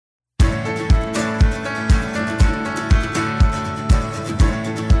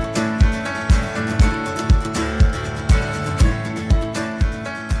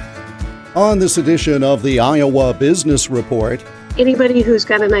On this edition of the Iowa Business Report, anybody who's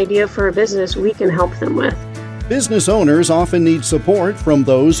got an idea for a business, we can help them with. Business owners often need support from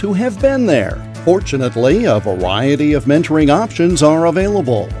those who have been there. Fortunately, a variety of mentoring options are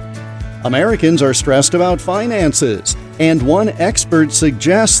available. Americans are stressed about finances, and one expert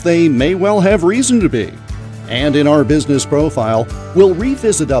suggests they may well have reason to be. And in our business profile, we'll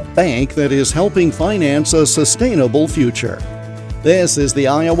revisit a bank that is helping finance a sustainable future. This is the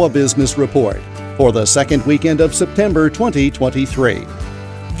Iowa Business Report for the second weekend of September 2023.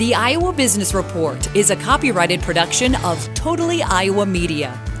 The Iowa Business Report is a copyrighted production of Totally Iowa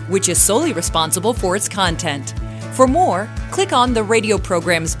Media, which is solely responsible for its content. For more, click on the radio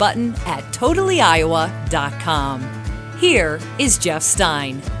programs button at totallyiowa.com. Here is Jeff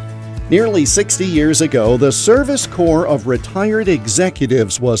Stein. Nearly 60 years ago, the Service Corps of Retired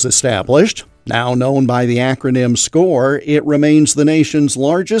Executives was established. Now known by the acronym SCORE, it remains the nation's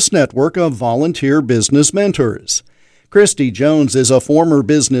largest network of volunteer business mentors. Christy Jones is a former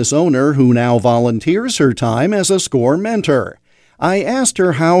business owner who now volunteers her time as a SCORE mentor. I asked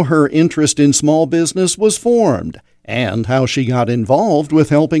her how her interest in small business was formed and how she got involved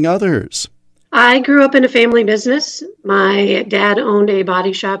with helping others. I grew up in a family business. My dad owned a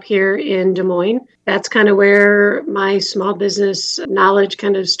body shop here in Des Moines. That's kind of where my small business knowledge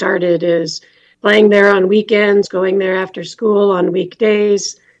kind of started, is playing there on weekends, going there after school on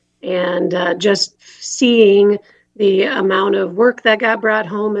weekdays, and just seeing the amount of work that got brought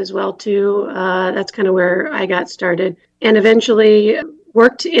home as well too. That's kind of where I got started, and eventually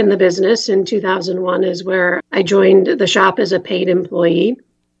worked in the business. In 2001 is where I joined the shop as a paid employee.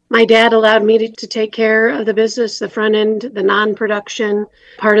 My dad allowed me to take care of the business, the front end, the non-production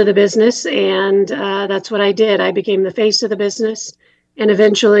part of the business, and that's what I did. I became the face of the business and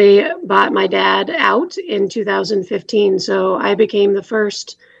eventually bought my dad out in 2015. So I became the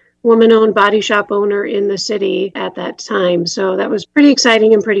first woman-owned body shop owner in the city at that time. So that was pretty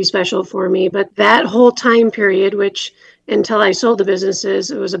exciting and pretty special for me. But that whole time period, which until I sold the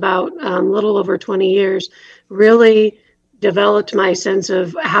businesses, it was about a little over 20 years, really developed my sense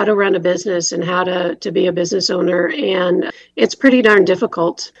of how to run a business and how to be a business owner. And it's pretty darn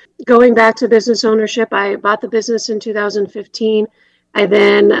difficult. Going back to business ownership, I bought the business in 2015. I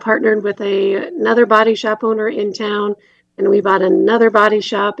then partnered with another body shop owner in town, and we bought another body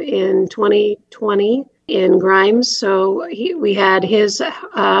shop in 2020 in Grimes. So we had his,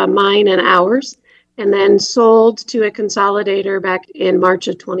 mine and ours, and then sold to a consolidator back in March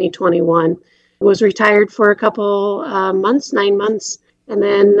of 2021. Was retired for a couple months, 9 months. And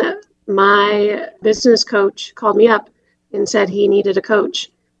then my business coach called me up and said he needed a coach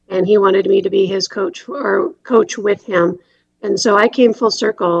and he wanted me to be his coach or coach with him. And so I came full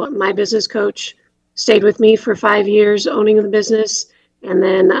circle. My business coach stayed with me for 5 years owning the business. And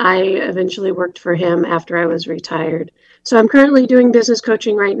then I eventually worked for him after I was retired. So I'm currently doing business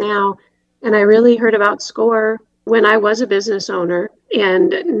coaching right now. And I really heard about SCORE when I was a business owner,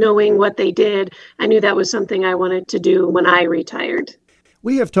 and knowing what they did, I knew that was something I wanted to do when I retired.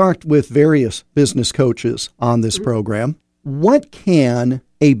 We have talked with various business coaches on this program. What can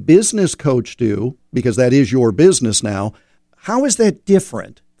a business coach do, because that is your business now? How is that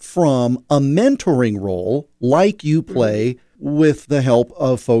different from a mentoring role like you play with the help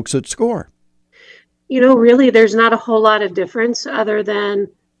of folks at SCORE? Really, there's not a whole lot of difference other than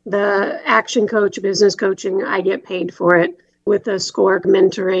the action coach, business coaching, I get paid for it. With the SCORE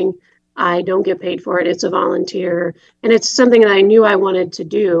mentoring, I don't get paid for it. It's a volunteer. And it's something that I knew I wanted to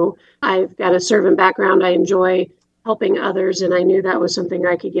do. I've got a servant background. I enjoy helping others, and I knew that was something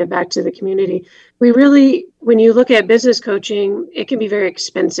I could give back to the community. When you look at business coaching, it can be very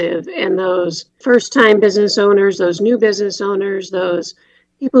expensive. And those first-time business owners, those new business owners, those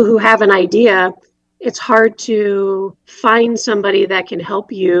people who have an idea, it's hard to find somebody that can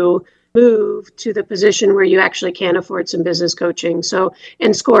help you move to the position where you actually can afford some business coaching.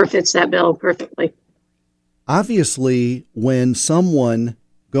 And SCORE fits that bill perfectly. Obviously, when someone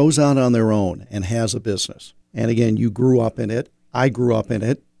goes out on their own and has a business, and again, you grew up in it, I grew up in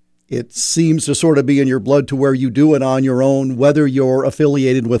it, it seems to sort of be in your blood to where you do it on your own, whether you're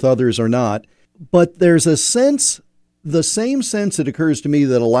affiliated with others or not. But there's a sense, the same sense that occurs to me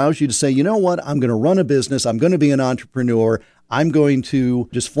that allows you to say, you know what, I'm going to run a business, I'm going to be an entrepreneur, I'm going to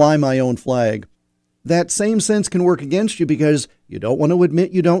just fly my own flag. That same sense can work against you because you don't want to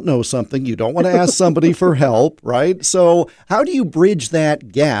admit you don't know something. You don't want to ask somebody for help, right? So how do you bridge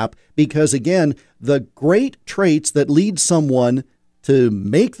that gap? Because again, the great traits that lead someone to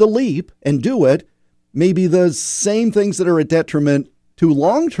make the leap and do it may be the same things that are a detriment to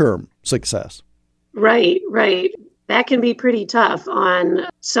long-term success. Right. that can be pretty tough on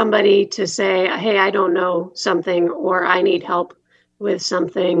somebody to say, hey, I don't know something, or I need help with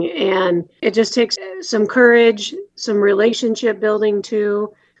something. And it just takes some courage, some relationship building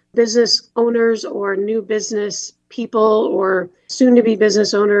too. Business owners or new business people or soon to be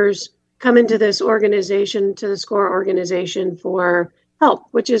business owners come into this organization, to the SCORE organization, for help,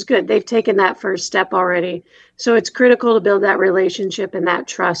 which is good. They've taken that first step already. So it's critical to build that relationship and that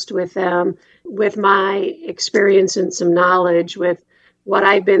trust with them, with my experience and some knowledge with what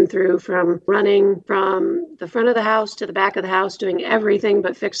I've been through, from running from the front of the house to the back of the house, doing everything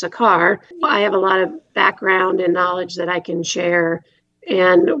but fix a car. I have a lot of background and knowledge that I can share.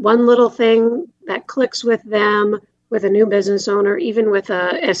 And one little thing that clicks with them, with a new business owner, even with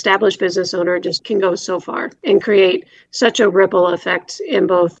an established business owner, just can go so far and create such a ripple effect in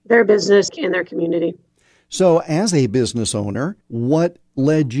both their business and their community. So as a business owner, what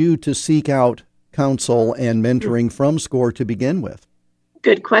led you to seek out counsel and mentoring from SCORE to begin with?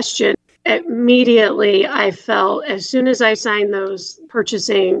 Good question. Immediately, I felt, as soon as I signed those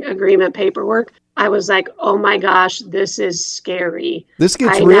purchasing agreement paperwork, I was like, oh my gosh, this is scary. This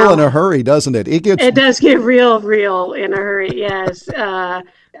gets real in a hurry, doesn't it? It does get real in a hurry, yes.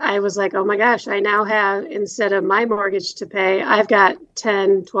 I was like, oh my gosh, I now have, instead of my mortgage to pay, I've got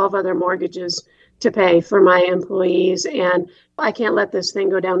 10, 12 other mortgages to pay for my employees, and I can't let this thing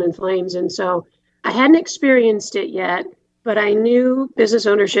go down in flames. And so I hadn't experienced it yet, but I knew business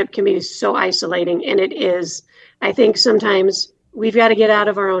ownership can be so isolating, and it is. I think sometimes we've got to get out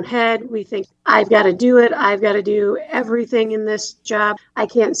of our own head. We think, I've got to do it. I've got to do everything in this job. I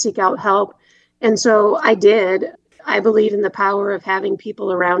can't seek out help. And so I did. I believe in the power of having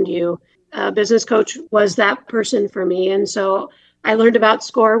people around you. A business coach was that person for me. And so I learned about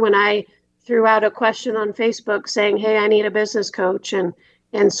SCORE when I threw out a question on Facebook saying, hey, I need a business coach. And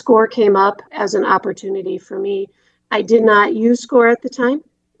SCORE came up as an opportunity for me. I did not use SCORE at the time.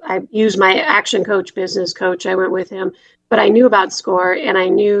 I used my Action Coach business coach. I went with him, but I knew about SCORE and I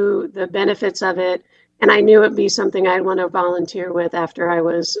knew the benefits of it. And I knew it'd be something I'd want to volunteer with after I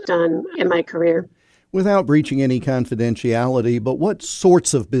was done in my career. Without breaching any confidentiality, but what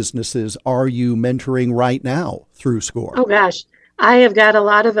sorts of businesses are you mentoring right now through SCORE? Oh gosh, I have got a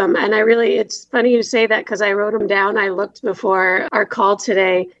lot of them. And it's funny you say that because I wrote them down. I looked before our call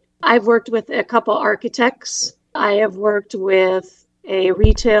today. I've worked with a couple architects. I have worked with a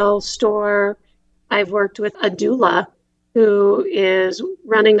retail store. I've worked with a doula who is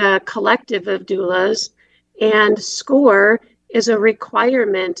running a collective of doulas, and SCORE is a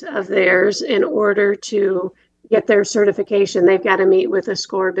requirement of theirs in order to get their certification. They've got to meet with a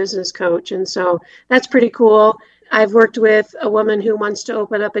SCORE business coach. And so that's pretty cool. I've worked with a woman who wants to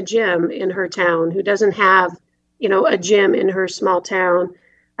open up a gym in her town, who doesn't have, a gym in her small town.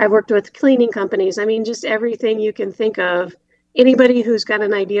 I've worked with cleaning companies. I mean, just everything you can think of. Anybody who's got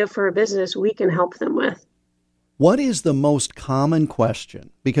an idea for a business, we can help them with. What is the most common question?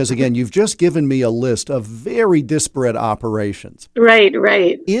 Because again, you've just given me a list of very disparate operations.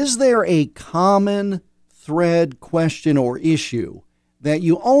 Right. Is there a common thread, question, or issue that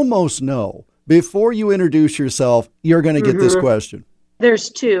you almost know before you introduce yourself, you're going to get this question?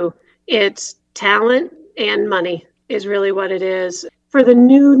 There's two. It's talent and money is really what it is. For the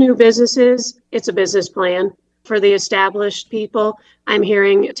new businesses, it's a business plan. For the established people, I'm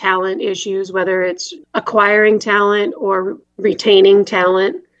hearing talent issues, whether it's acquiring talent or retaining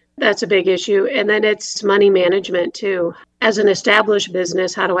talent. That's a big issue. And then it's money management too. As an established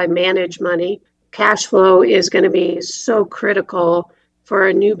business, how do I manage money? Cash flow is going to be so critical for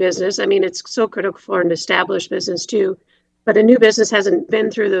a new business. I mean, it's so critical for an established business too. But a new business hasn't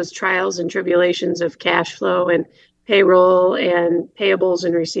been through those trials and tribulations of cash flow and payroll and payables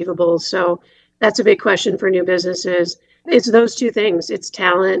and receivables. So that's a big question for new businesses. It's those two things. It's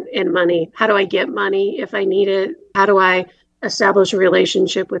talent and money. How do I get money if I need it? How do I establish a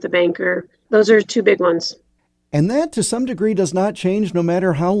relationship with a banker? Those are two big ones. And that, to some degree, does not change no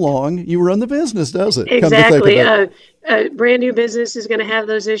matter how long you run the business, does it? Exactly. A brand new business is going to have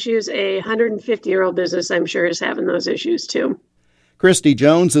those issues. A 150-year-old business, I'm sure, is having those issues too. Christy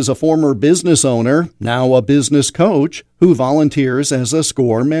Jones is a former business owner, now a business coach, who volunteers as a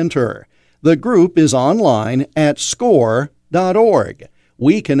SCORE mentor. The group is online at score.org.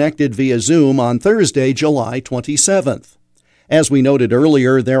 We connected via Zoom on Thursday, July 27th. As we noted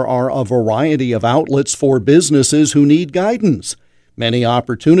earlier, there are a variety of outlets for businesses who need guidance. Many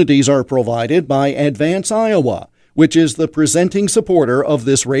opportunities are provided by Advance Iowa, which is the presenting supporter of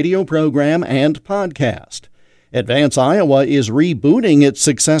this radio program and podcast. Advance Iowa is rebooting its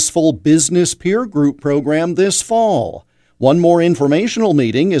successful Business Peer Group program this fall. One more informational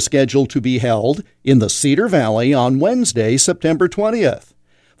meeting is scheduled to be held in the Cedar Valley on Wednesday, September 20th.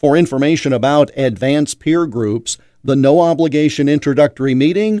 For information about advanced peer groups, the no-obligation introductory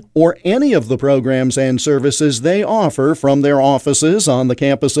meeting, or any of the programs and services they offer from their offices on the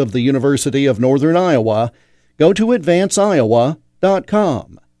campus of the University of Northern Iowa, go to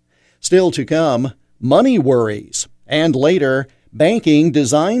advanceiowa.com. Still to come, money worries, and later, banking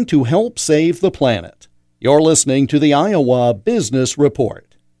designed to help save the planet. You're listening to the Iowa Business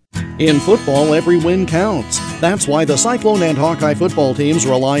Report. In football, every win counts. That's why the Cyclone and Hawkeye football teams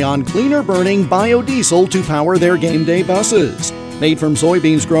rely on cleaner-burning biodiesel to power their game day buses. Made from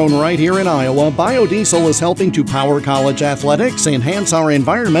soybeans grown right here in Iowa, biodiesel is helping to power college athletics, enhance our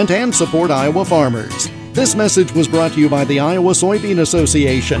environment, and support Iowa farmers. This message was brought to you by the Iowa Soybean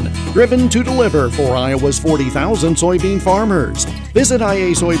Association, driven to deliver for Iowa's 40,000 soybean farmers. Visit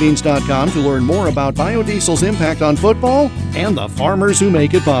iasoybeans.com to learn more about biodiesel's impact on football and the farmers who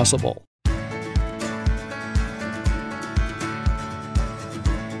make it possible.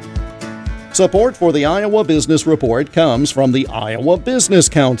 Support for the Iowa Business Report comes from the Iowa Business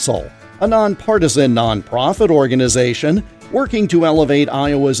Council, a nonpartisan nonprofit organization working to elevate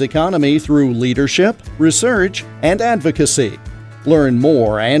Iowa's economy through leadership, research, and advocacy. Learn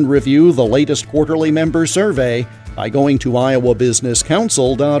more and review the latest quarterly member survey by going to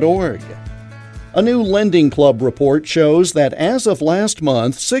iowabusinesscouncil.org. A new Lending Club report shows that as of last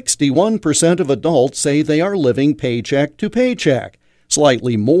month, 61% of adults say they are living paycheck to paycheck,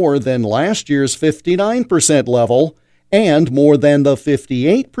 slightly more than last year's 59% level, and more than the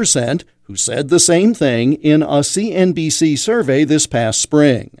 58% who said the same thing in a CNBC survey this past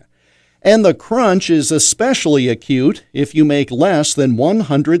spring. And the crunch is especially acute if you make less than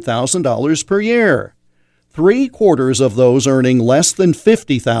 $100,000 per year. 3/4 of those earning less than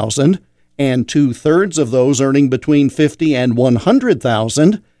 $50,000 and 2/3 of those earning between $50,000 and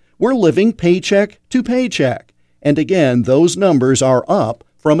 $100,000 were living paycheck to paycheck. And again, those numbers are up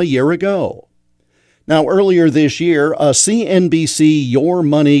from a year ago. Now, earlier this year, a CNBC Your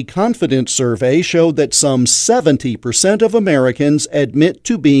Money Confidence survey showed that some 70% of Americans admit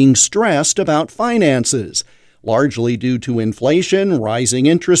to being stressed about finances, largely due to inflation, rising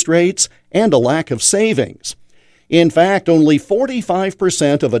interest rates, and a lack of savings. In fact, only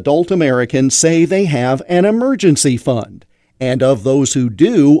 45% of adult Americans say they have an emergency fund. And of those who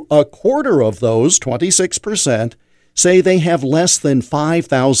do, 1/4 of those, 26%, say they have less than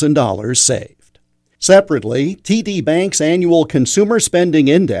 $5,000 saved. Separately, TD Bank's annual Consumer Spending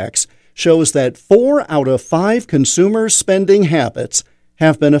Index shows that 4 out of 5 consumer spending habits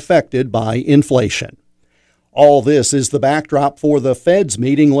have been affected by inflation. All this is the backdrop for the Fed's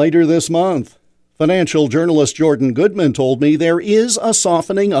meeting later this month. Financial journalist Jordan Goodman told me there is a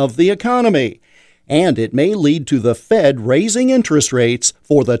softening of the economy, and it may lead to the Fed raising interest rates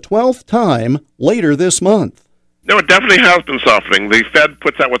for the 12th time later this month. No, it definitely has been softening. The Fed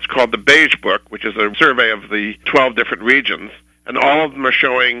puts out what's called the Beige Book, which is a survey of the 12 different regions, and all of them are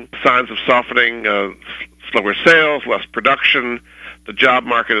showing signs of softening, slower sales, less production. The job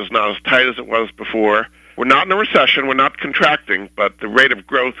market is not as tight as it was before. We're not in a recession, we're not contracting, but the rate of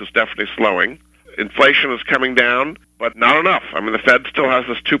growth is definitely slowing. Inflation is coming down, but not enough. I mean, the Fed still has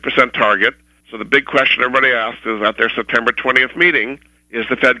this 2% target, so the big question everybody asked is at their September 20th meeting, is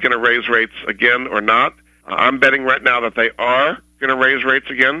the Fed going to raise rates again or not? I'm betting right now that they are going to raise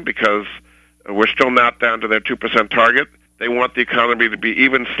rates again because we're still not down to their 2% target. They want the economy to be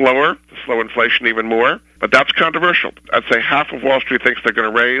even slower, to slow inflation even more, but that's controversial. I'd say half of Wall Street thinks they're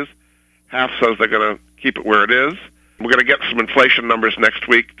going to raise, half says they're going to keep it where it is. We're going to get some inflation numbers next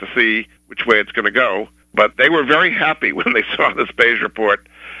week to see which way it's going to go, but they were very happy when they saw this Beige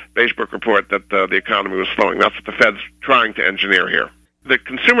Book report that the economy was slowing. That's what the Fed's trying to engineer here. The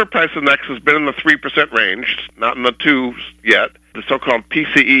consumer price index has been in the 3% range, not in the 2s yet. The so-called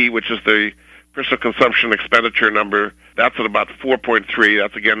PCE, which is the personal consumption expenditure number, that's at about 4.3.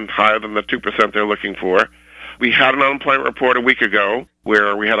 That's, again, higher than the 2% they're looking for. We had an unemployment report a week ago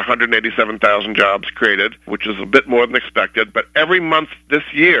where we had 187,000 jobs created, which is a bit more than expected. But every month this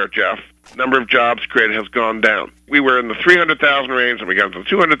year, Jeff, the number of jobs created has gone down. We were in the 300,000 range, and we got into the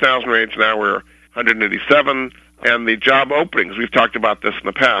 200,000 range. Now we're 187. And the job openings, we've talked about this in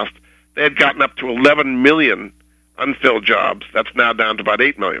the past, they had gotten up to 11 million unfilled jobs. That's now down to about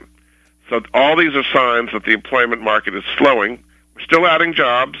 8 million. So all these are signs that the employment market is slowing. We're still adding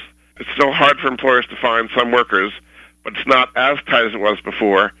jobs. It's still hard for employers to find some workers, but it's not as tight as it was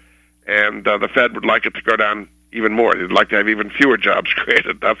before. And the Fed would like it to go down even more. They'd like to have even fewer jobs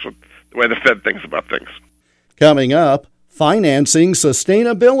created. That's the way the Fed thinks about things. Coming up, financing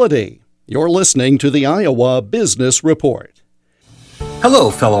sustainability. You're listening to the Iowa Business Report.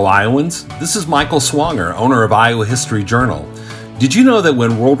 Hello, fellow Iowans. This is Michael Swanger, owner of Iowa History Journal. Did you know that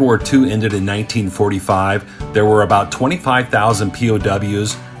when World War II ended in 1945, there were about 25,000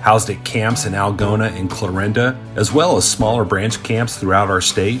 POWs housed at camps in Algona and Clarinda, as well as smaller branch camps throughout our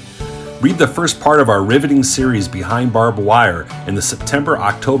state? Read the first part of our riveting series Behind Barbed Wire in the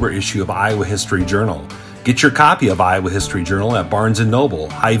September-October issue of Iowa History Journal. Get your copy of Iowa History Journal at Barnes & Noble,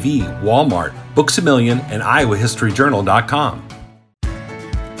 Hy-Vee, Walmart, Books A Million, and iowahistoryjournal.com.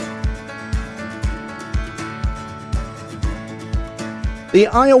 The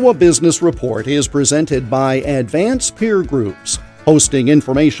Iowa Business Report is presented by Advanced Peer Groups, hosting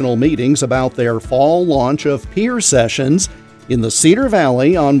informational meetings about their fall launch of peer sessions in the Cedar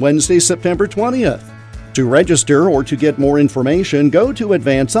Valley on Wednesday, September 20th. To register or to get more information, go to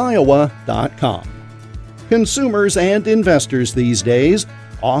advanceiowa.com. Consumers and investors these days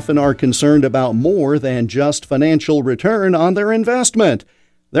often are concerned about more than just financial return on their investment.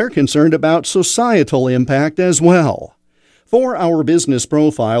 They're concerned about societal impact as well. For our business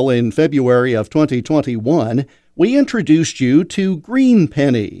profile in February of 2021, we introduced you to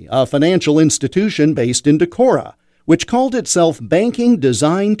GreenPenny, a financial institution based in Decorah, which called itself Banking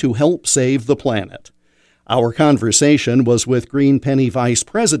Designed to Help Save the Planet. Our conversation was with GreenPenny Vice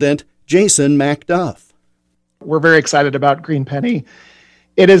President Jason MacDuff. We're very excited about GreenPenny.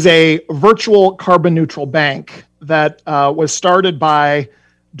 It is a virtual carbon neutral bank that was started by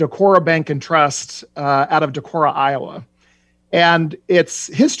Decorah Bank and Trust out of Decorah, Iowa. And its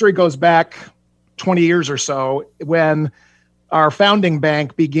history goes back 20 years or so when our founding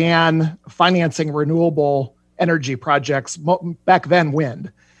bank began financing renewable energy projects, back then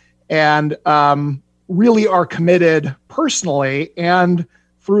wind, and really are committed personally and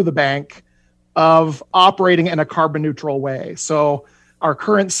through the bank of operating in a carbon neutral way. So our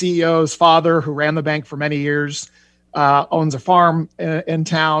current CEO's father, who ran the bank for many years, owns a farm in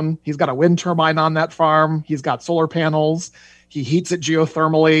town. He's got a wind turbine on that farm. He's got solar panels. He heats it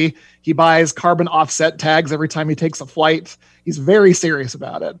geothermally. He buys carbon offset tags every time he takes a flight. He's very serious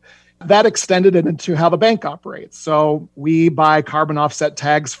about it. That extended it into how the bank operates. So we buy carbon offset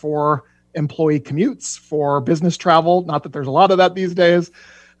tags for employee commutes, for business travel. Not that there's a lot of that these days.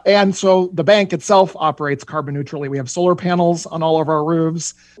 And so the bank itself operates carbon neutrally. We have solar panels on all of our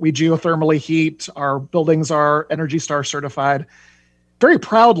roofs. We geothermally heat. Our buildings are Energy Star certified. Very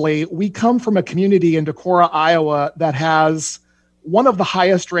proudly, we come from a community in Decorah, Iowa that has one of the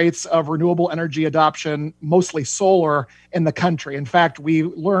highest rates of renewable energy adoption, mostly solar, in the country. In fact, we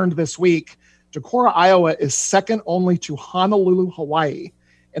learned this week, Decorah, Iowa is second only to Honolulu, Hawaii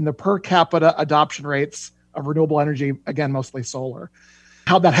in the per capita adoption rates of renewable energy, again, mostly solar.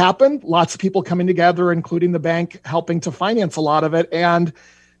 How'd that happen? Lots of people coming together, including the bank, helping to finance a lot of it. And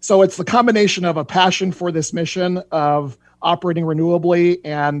so it's the combination of a passion for this mission of operating renewably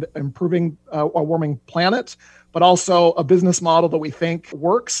and improving a warming planet, but also a business model that we think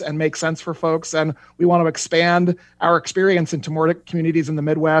works and makes sense for folks. And we want to expand our experience into more communities in the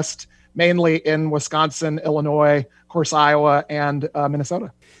Midwest, mainly in Wisconsin, Illinois, of course, Iowa, and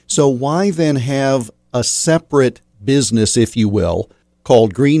Minnesota. So why then have a separate business, if you will,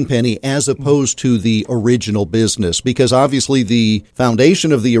 called GreenPenny as opposed to the original business? Because obviously the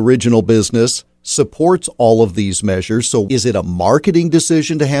foundation of the original business supports all of these measures. So is it a marketing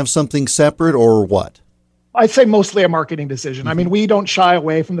decision to have something separate or what? I'd say mostly a marketing decision. I mean, we don't shy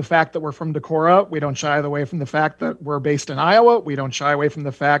away from the fact that we're from Decorah. We don't shy away from the fact that we're based in Iowa. We don't shy away from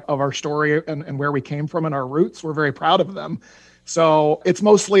the fact of our story and where we came from and our roots. We're very proud of them. So it's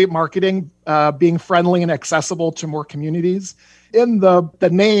mostly marketing, being friendly and accessible to more communities. In the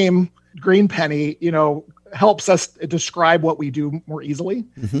name GreenPenny, helps us describe what we do more easily.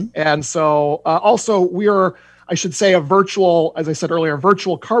 Mm-hmm. And so also we are, I should say, a virtual, as I said earlier,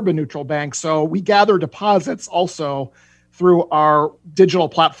 virtual carbon neutral bank. So we gather deposits also through our digital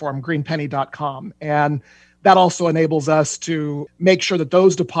platform, greenpenny.com. And that also enables us to make sure that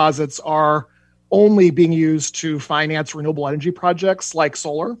those deposits are only being used to finance renewable energy projects like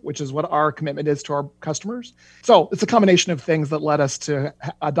solar, which is what our commitment is to our customers. So it's a combination of things that led us to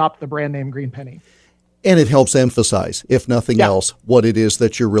adopt the brand name GreenPenny. And it helps emphasize, if nothing else, what it is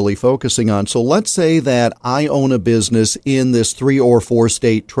that you're really focusing on. So let's say that I own a business in this 3 or 4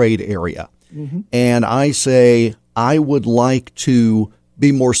 state trade area. Mm-hmm. And I say, I would like to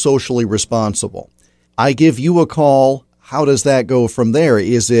be more socially responsible. I give you a call. How does that go from there?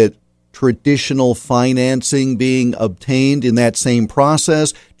 Is it traditional financing being obtained in that same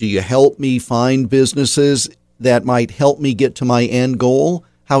process? Do you help me find businesses that might help me get to my end goal?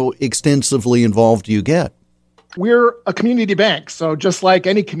 How extensively involved do you get? We're a community bank. So just like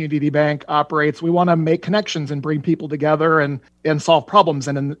any community bank operates, we want to make connections and bring people together and solve problems.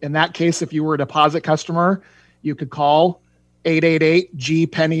 And in that case, if you were a deposit customer, you could call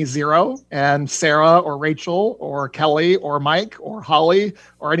 888-G-Penny-0, and Sarah or Rachel or Kelly or Mike or Holly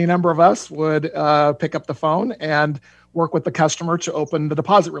or any number of us would pick up the phone and work with the customer to open the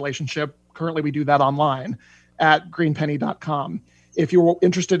deposit relationship. Currently, we do that online at greenpenny.com. If you're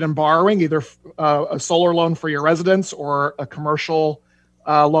interested in borrowing either a solar loan for your residence or a commercial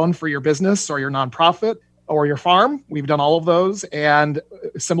loan for your business or your nonprofit or your farm, we've done all of those. And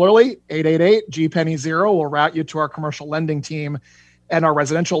similarly, 888-G-Penny-0 will route you to our commercial lending team and our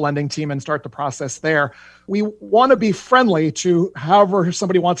residential lending team and start the process there. We want to be friendly to however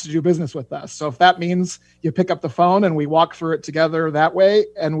somebody wants to do business with us. So if that means you pick up the phone and we walk through it together that way,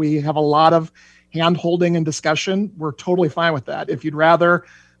 and we have a lot of hand-holding and discussion, we're totally fine with that. If you'd rather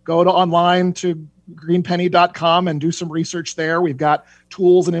go to online to greenpenny.com and do some research there, we've got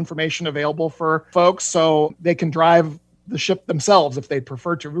tools and information available for folks so they can drive the ship themselves if they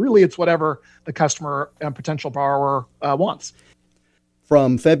prefer to. Really, it's whatever the customer and potential borrower wants.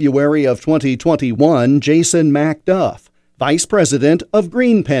 From February of 2021, Jason MacDuff, Vice President of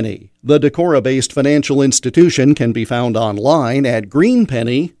GreenPenny. The Decorah-based financial institution can be found online at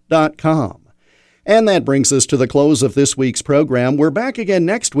greenpenny.com. And that brings us to the close of this week's program. We're back again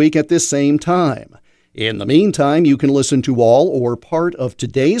next week at this same time. In the meantime, you can listen to all or part of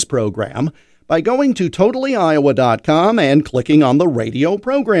today's program by going to totallyiowa.com and clicking on the radio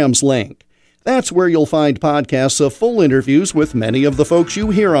programs link. That's where you'll find podcasts of full interviews with many of the folks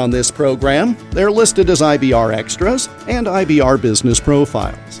you hear on this program. They're listed as IBR Extras and IBR Business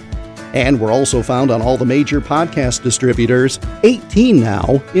Profiles. And we're also found on all the major podcast distributors, 18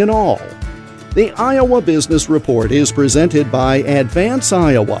 now in all. The Iowa Business Report is presented by Advance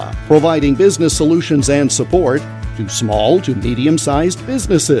Iowa, providing business solutions and support to small to medium-sized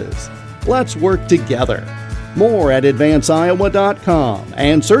businesses. Let's work together. More at advanceiowa.com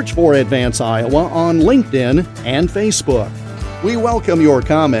and search for Advance Iowa on LinkedIn and Facebook. We welcome your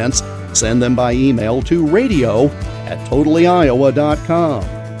comments. Send them by email to radio@totallyiowa.com.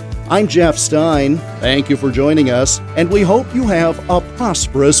 I'm Jeff Stein. Thank you for joining us, and we hope you have a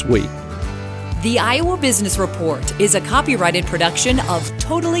prosperous week. The Iowa Business Report is a copyrighted production of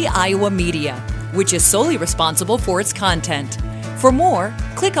Totally Iowa Media, which is solely responsible for its content. For more,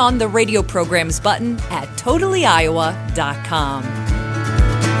 click on the radio programs button at totallyiowa.com.